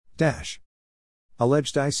Dash.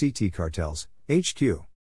 Alleged ICT cartels, HQ.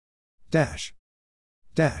 Dash.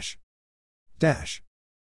 Dash. Dash.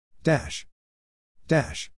 Dash.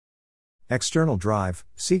 Dash. External drive,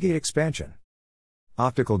 Seagate expansion.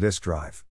 Optical disk drive.